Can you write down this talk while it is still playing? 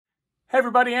Hey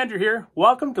everybody, Andrew here.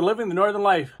 Welcome to Living the Northern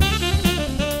Life.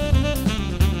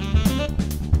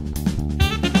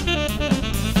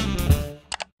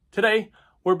 Today,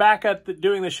 we're back at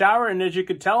doing the shower, and as you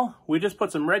could tell, we just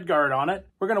put some RedGard on it.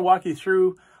 We're going to walk you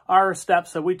through our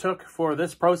steps that we took for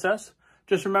this process.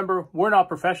 Just remember, we're not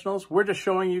professionals. We're just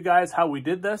showing you guys how we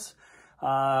did this.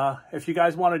 If you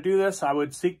guys want to do this, I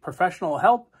would seek professional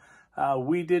help.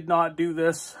 We did not do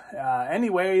this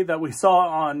any way that we saw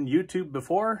on YouTube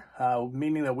before,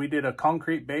 meaning that we did a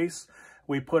concrete base.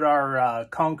 We put our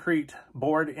concrete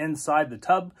board inside the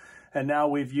tub, and now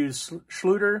we've used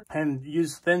Schluter and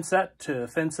used thin set to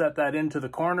thin set that into the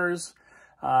corners,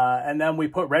 and then we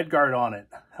put RedGard on it.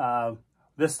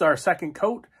 This is our second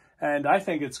coat, and I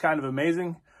think it's kind of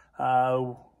amazing.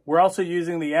 We're also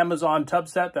using the Amazon tub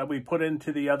set that we put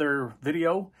into the other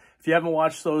video. If you haven't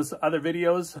watched those other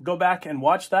videos, go back and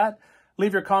watch that.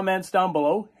 Leave your comments down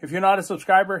below. If you're not a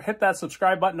subscriber, hit that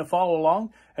subscribe button to follow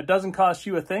along. It doesn't cost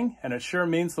you a thing, and it sure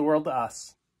means the world to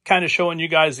us. Kind of showing you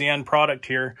guys the end product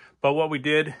here, but what we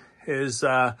did is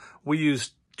we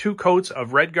used 2 coats of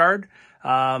RedGard.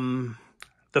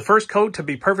 The first coat, to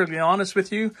be perfectly honest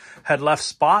with you, had left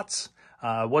spots.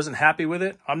 Wasn't happy with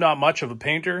it. I'm not much of a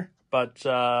painter, but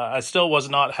I still was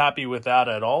not happy with that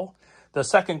at all. The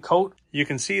second coat, you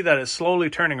can see that it's slowly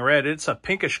turning red. It's a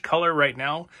pinkish color right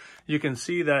now. You can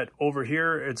see that over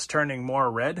here, it's turning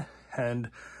more red. And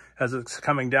as it's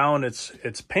coming down, it's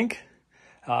pink.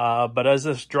 But as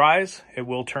this dries, it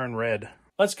will turn red.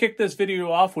 Let's kick this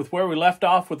video off with where we left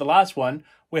off with the last one.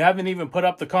 We haven't even put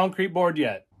up the concrete board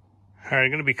yet. All right, I'm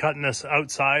going to be cutting this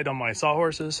outside on my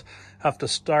sawhorses. I have to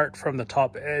start from the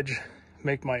top edge,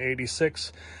 make my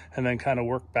 86, and then kind of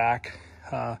work back.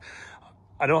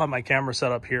 I don't have my camera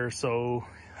set up here, so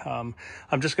I'm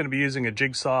just going to be using a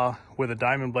jigsaw with a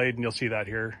diamond blade, and you'll see that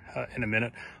here in a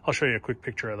minute. I'll show you a quick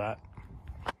picture of that.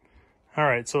 All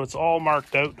right, so it's all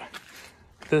marked out.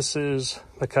 This is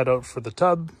the cutout for the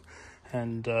tub,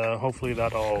 and hopefully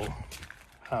that all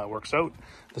works out.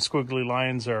 The squiggly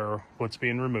lines are what's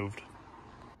being removed.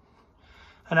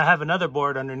 And I have another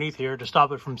board underneath here to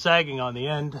stop it from sagging on the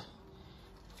end.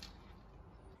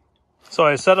 So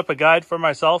I set up a guide for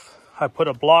myself. I put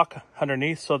a block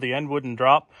underneath so the end wouldn't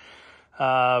drop.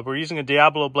 We're using a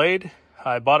Diablo blade.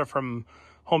 I bought it from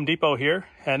Home Depot here,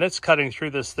 and it's cutting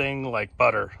through this thing like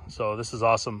butter. So this is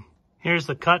awesome. Here's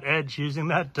the cut edge using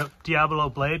that Diablo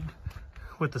blade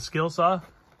with the skill saw.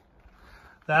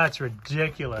 That's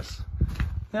ridiculous.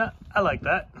 Yeah, I like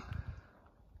that.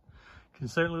 Can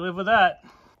certainly live with that.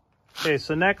 Okay,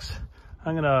 so next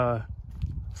I'm gonna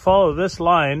follow this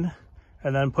line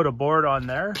and then put a board on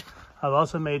there. I've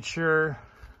also made sure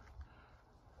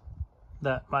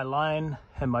that my line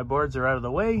and my boards are out of the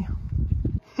way.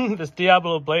 This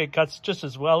Diablo blade cuts just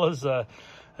as well as a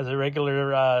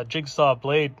regular jigsaw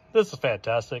blade. This is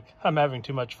fantastic. I'm having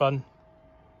too much fun.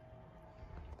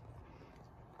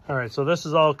 All right, so this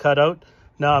is all cut out.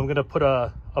 Now I'm gonna put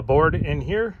a board in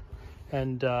here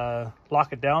and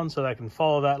lock it down so that I can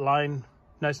follow that line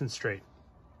nice and straight.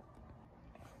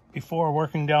 Before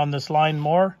working down this line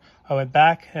more, I went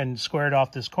back and squared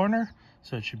off this corner,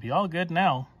 so it should be all good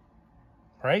now,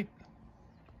 right?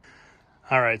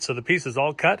 All right, so the piece is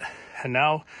all cut, and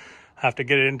now I have to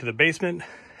get it into the basement.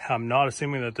 I'm not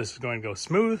assuming that this is going to go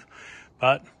smooth,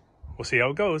 but we'll see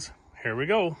how it goes. Here we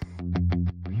go.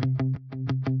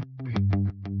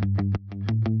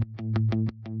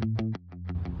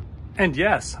 And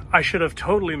yes, I should have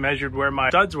totally measured where my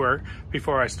studs were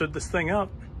before I stood this thing up.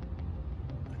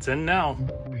 It's in now.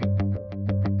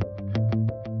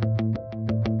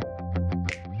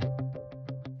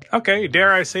 Okay,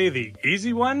 dare I say the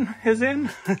easy one is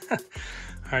in? All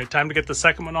right, time to get the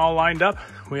second one all lined up.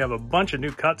 We have a bunch of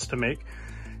new cuts to make.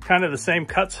 Kind of the same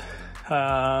cuts.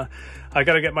 I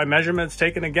gotta get my measurements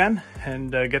taken again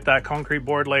and get that concrete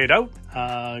board laid out.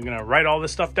 I'm gonna write all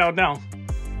this stuff down now.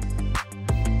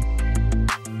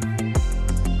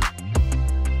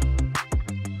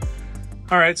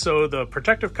 All right, so the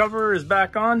protective cover is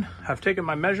back on. I've taken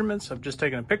my measurements. I've just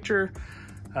taken a picture.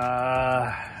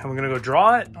 I'm gonna go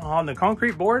draw it on the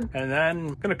concrete board, and then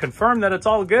I'm gonna confirm that it's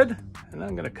all good, and then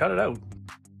I'm gonna cut it out.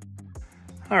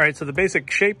 All right, so the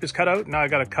basic shape is cut out. Now I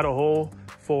gotta cut a hole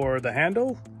for the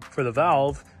handle, for the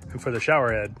valve, and for the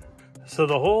shower head. So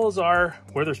the holes are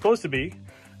where they're supposed to be.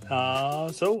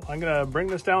 So I'm gonna bring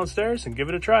this downstairs and give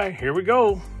it a try. Here we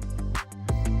go.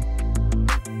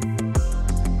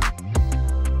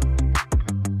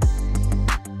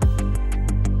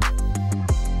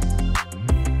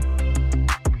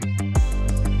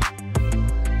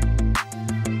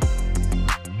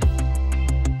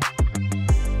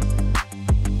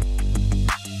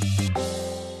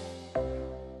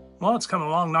 Well, it's coming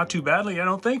along not too badly, I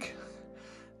don't think.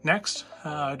 Next,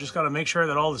 just got to make sure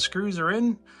that all the screws are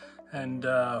in and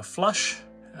flush.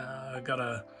 I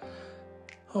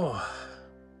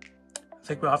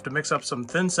think we'll have to mix up some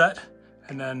thin set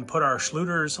and then put our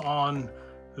schluders on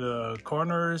the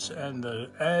corners and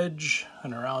the edge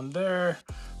and around there.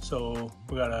 So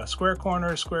we got a square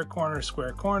corner, square corner,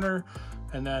 square corner,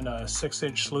 and then a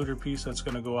 6-inch schluter piece that's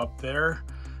going to go up there.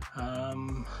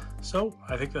 So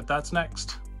I think that's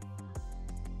next.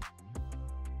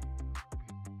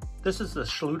 This is the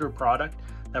schluter product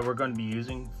that we're going to be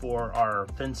using for our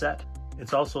thin set.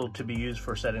 It's also to be used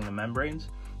for setting the membranes.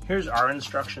 Here's our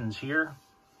instructions here.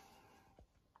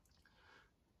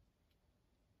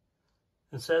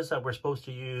 It says that we're supposed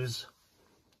to use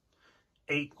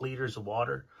 8 liters of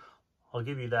water. I'll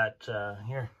give you that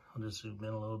here. I'll just zoom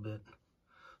in a little bit.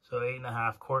 So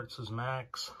 8.5 quarts is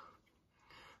max.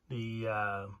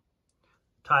 The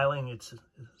tiling, it's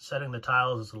setting the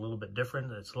tiles is a little bit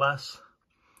different. It's less.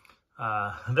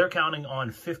 They're counting on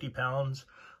 50 pounds.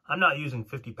 I'm not using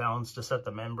 50 pounds to set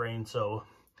the membrane, so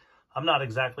I'm not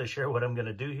exactly sure what I'm going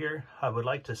to do here. I would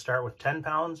like to start with 10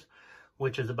 pounds,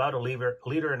 which is about a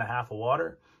liter and a half of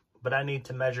water, but I need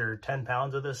to measure 10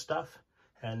 pounds of this stuff,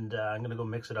 and I'm going to go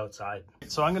mix it outside.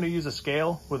 So I'm going to use a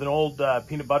scale with an old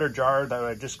peanut butter jar that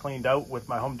I just cleaned out with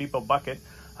my Home Depot bucket.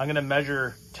 I'm going to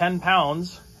measure 10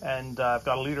 pounds, and I've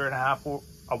got a liter and a half of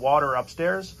water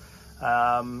upstairs.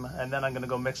 And then I'm going to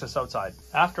go mix this outside.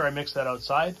 After I mix that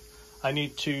outside, I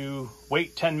need to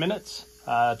wait 10 minutes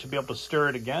to be able to stir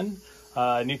it again.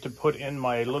 I need to put in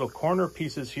my little corner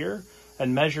pieces here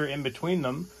and measure in between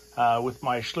them with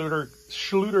my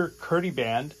schluter Curdy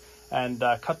band and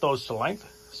cut those to length.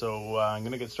 So I'm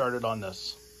going to get started on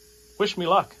this. Wish me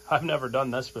luck. I've never done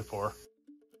this before.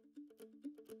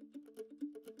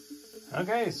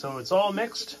 Okay, so it's all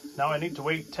mixed. Now I need to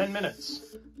wait 10 minutes.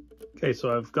 Okay,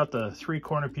 so I've got the 3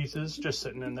 corner pieces just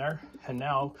sitting in there, and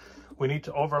now we need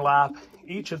to overlap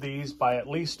each of these by at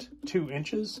least 2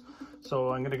 inches.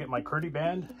 So I'm going to get my Curdy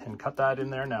band and cut that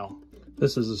in there now.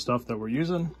 This is the stuff that we're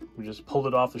using. We just pulled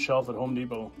it off the shelf at Home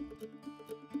Depot.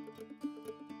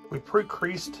 We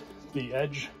pre-creased the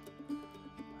edge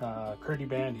Curdy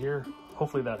band here.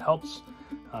 Hopefully that helps.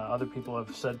 Other people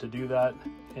have said to do that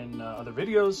in other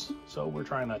videos, so we're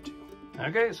trying that too.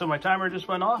 Okay, so my timer just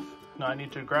went off. Now I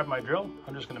need to grab my drill.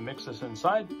 I'm just going to mix this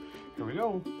inside. Here we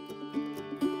go.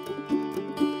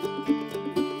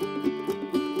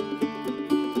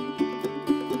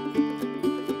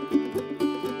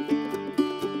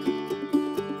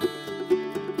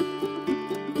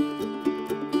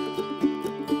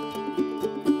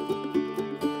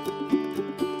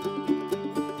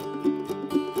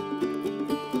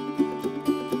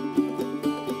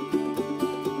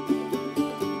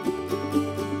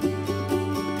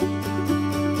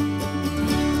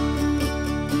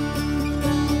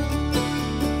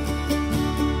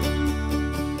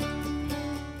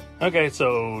 Okay,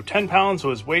 so 10 pounds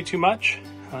was way too much,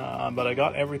 but I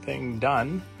got everything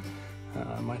done.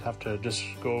 I might have to just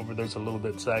go over, there's a little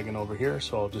bit sagging over here,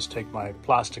 so I'll just take my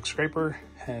plastic scraper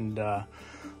and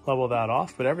level that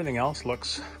off, but everything else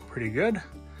looks pretty good.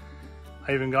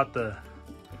 I even got the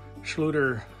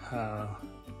schluter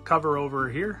cover over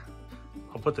here.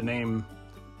 I'll put the name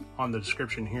on the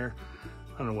description here.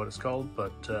 I don't know what it's called,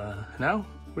 but now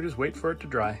we just wait for it to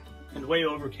dry. And way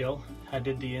overkill. I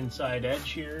did the inside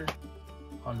edge here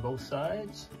on both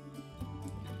sides.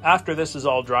 After this is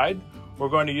all dried, we're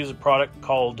going to use a product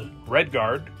called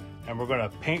RedGard, and we're going to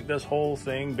paint this whole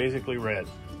thing basically red.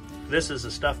 This is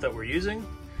the stuff that we're using,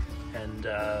 and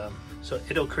so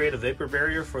it'll create a vapor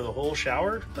barrier for the whole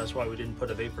shower. That's why we didn't put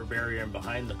a vapor barrier in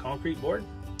behind the concrete board.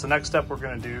 So the next step we're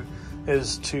going to do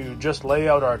is to just lay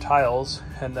out our tiles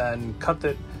and then cut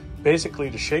it basically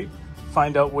to shape,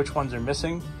 find out which ones are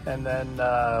missing, and then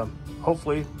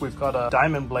hopefully we've got a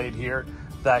diamond blade here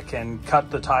that can cut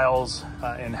the tiles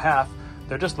in half.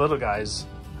 They're just little guys,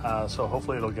 so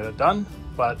hopefully it'll get it done.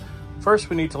 But first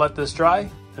we need to let this dry,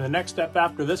 and the next step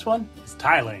after this one is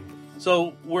tiling.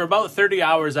 So we're about 30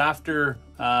 hours after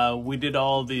we did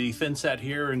all the thin set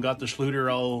here and got the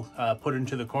schluter all put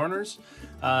into the corners.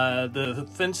 The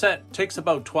thin set takes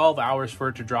about 12 hours for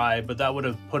it to dry, but that would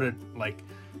have put it like,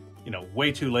 you know,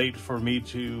 way too late for me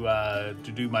to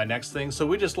do my next thing. So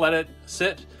we just let it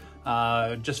sit,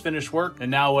 just finished work. And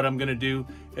now what I'm gonna do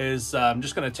is I'm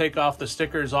just gonna take off the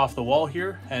stickers off the wall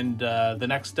here. And the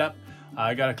next step,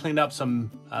 I gotta clean up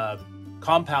some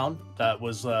compound that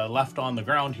was left on the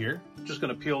ground here. Just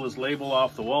gonna peel this label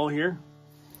off the wall here.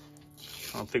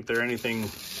 I don't think there's anything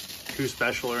too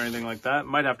special or anything like that.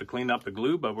 Might have to clean up the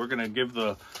glue, but we're gonna give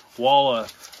the wall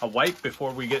a wipe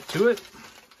before we get to it.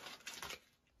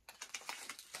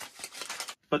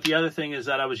 But the other thing is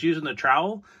that I was using the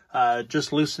trowel,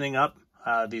 just loosening up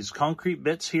these concrete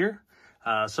bits here.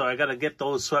 So I got to get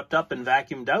those swept up and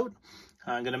vacuumed out.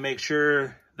 I'm going to make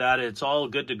sure that it's all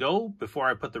good to go before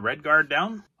I put the RedGard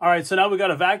down. All right, so now we got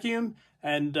a vacuum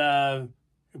and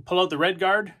pull out the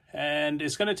RedGard, and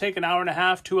it's going to take an hour and a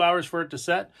half, 2 hours for it to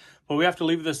set, but we have to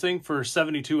leave this thing for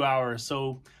 72 hours.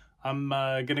 So I'm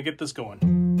going to get this going.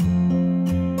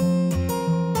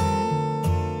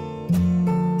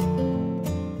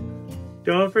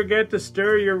 Don't forget to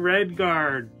stir your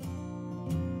RedGard.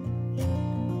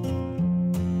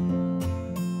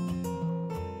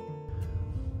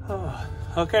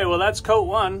 Okay, well that's coat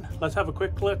one. Let's have a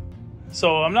quick look.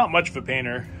 So I'm not much of a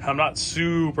painter. I'm not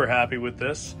super happy with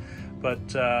this, but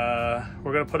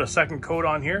we're gonna put a second coat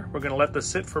on here. We're gonna let this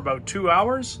sit for about 2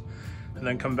 hours and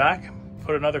then come back,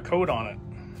 put another coat on it,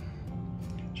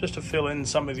 just to fill in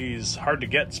some of these hard to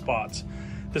get spots.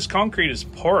 This concrete is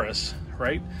porous,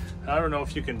 right? I don't know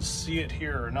if you can see it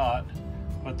here or not,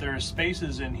 but there are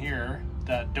spaces in here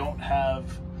that don't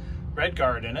have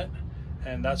RedGard in it.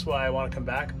 And that's why I want to come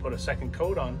back and put a second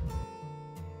coat on.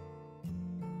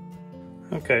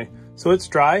 Okay, so it's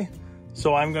dry.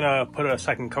 So I'm gonna put a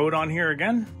second coat on here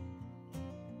again.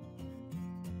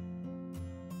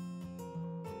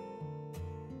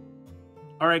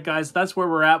 All right, guys, that's where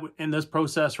we're at in this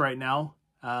process right now.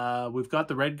 We've got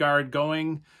the RedGard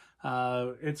going.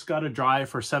 It's got to dry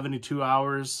for 72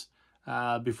 hours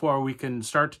before we can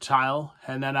start to tile.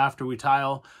 And then after we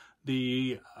tile,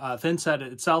 the thin set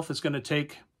itself is going to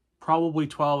take probably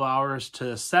 12 hours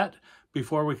to set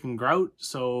before we can grout.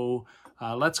 So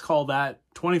let's call that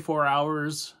 24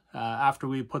 hours after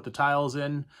we put the tiles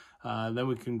in. Then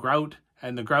we can grout,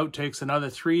 and the grout takes another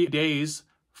 3 days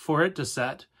for it to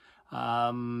set.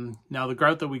 Now the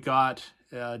grout that we got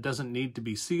doesn't need to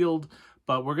be sealed,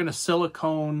 but we're going to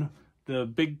silicone the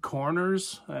big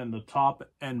corners and the top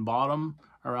and bottom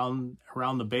around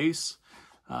the base.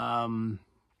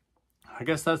 I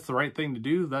guess that's the right thing to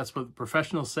do. That's what the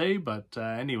professionals say, but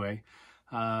anyway,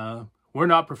 we're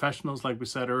not professionals, like we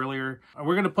said earlier.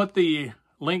 We're going to put the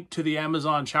link to the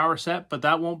Amazon shower set, but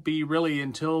that won't be really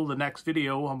until the next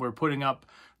video when we're putting up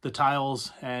the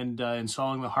tiles and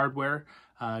installing the hardware,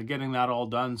 getting that all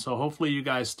done. So hopefully you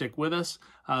guys stick with us.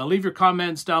 Leave your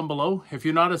comments down below. If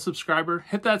you're not a subscriber,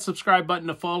 hit that subscribe button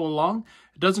to follow along.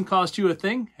 It doesn't cost you a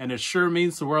thing, and it sure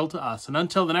means the world to us. And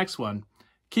until the next one,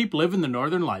 keep living the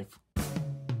Northern life.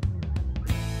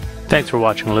 Thanks for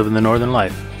watching Living the Northern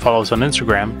Life. Follow us on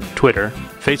Instagram, Twitter,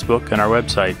 Facebook, and our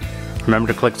website.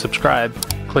 Remember to click subscribe,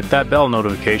 click that bell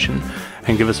notification,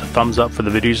 and give us a thumbs up for the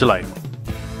videos you like.